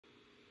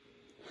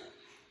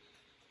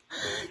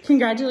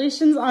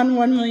congratulations on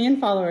 1 million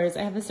followers.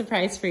 I have a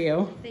surprise for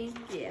you. Thank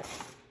you.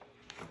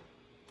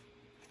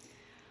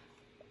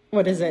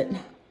 What is it?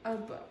 A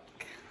book.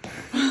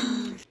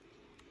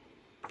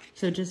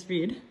 So just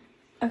read.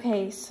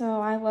 Okay,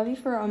 so I love you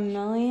for a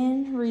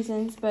million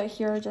reasons, but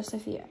here are just a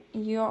few.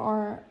 You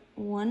are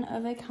one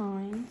of a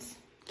kind.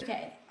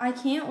 Okay, I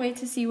can't wait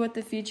to see what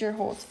the future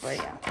holds for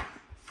you.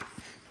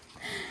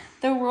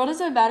 The world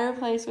is a better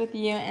place with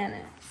you in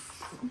it.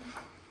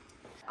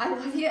 I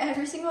love you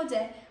every single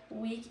day,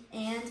 week,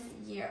 and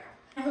year.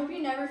 I hope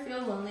you never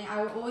feel lonely.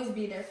 I will always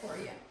be there for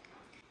you.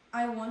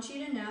 I want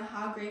you to know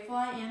how grateful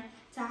I am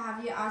to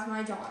have you as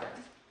my daughter.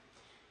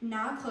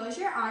 Now close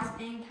your eyes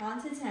and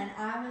count to 10.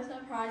 I have a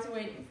surprise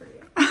waiting for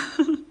you.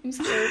 I'm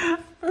scared.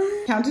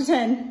 Count to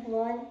 10.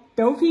 1,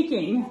 No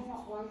peeking.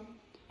 1,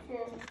 2,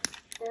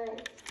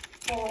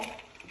 3, 4,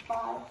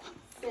 5,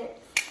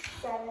 6,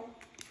 7,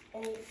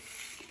 8,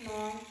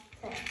 9,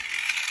 10.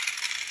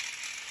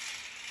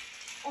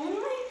 Oh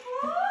my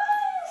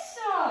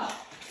gosh!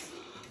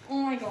 Oh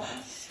my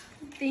gosh.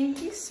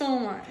 Thank you so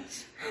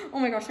much. Oh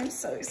my gosh, I'm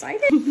so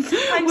excited.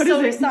 I'm What so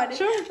is it? excited.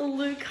 Sure.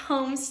 Luke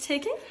Combs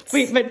tickets.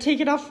 Wait, but take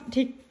it off.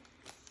 Do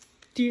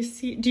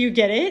you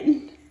get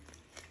it?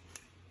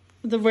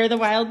 The Where the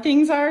Wild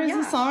Things Are is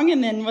the song,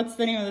 and then what's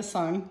the name of the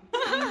song? You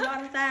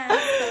got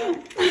that.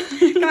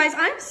 Guys,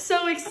 I'm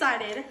so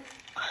excited.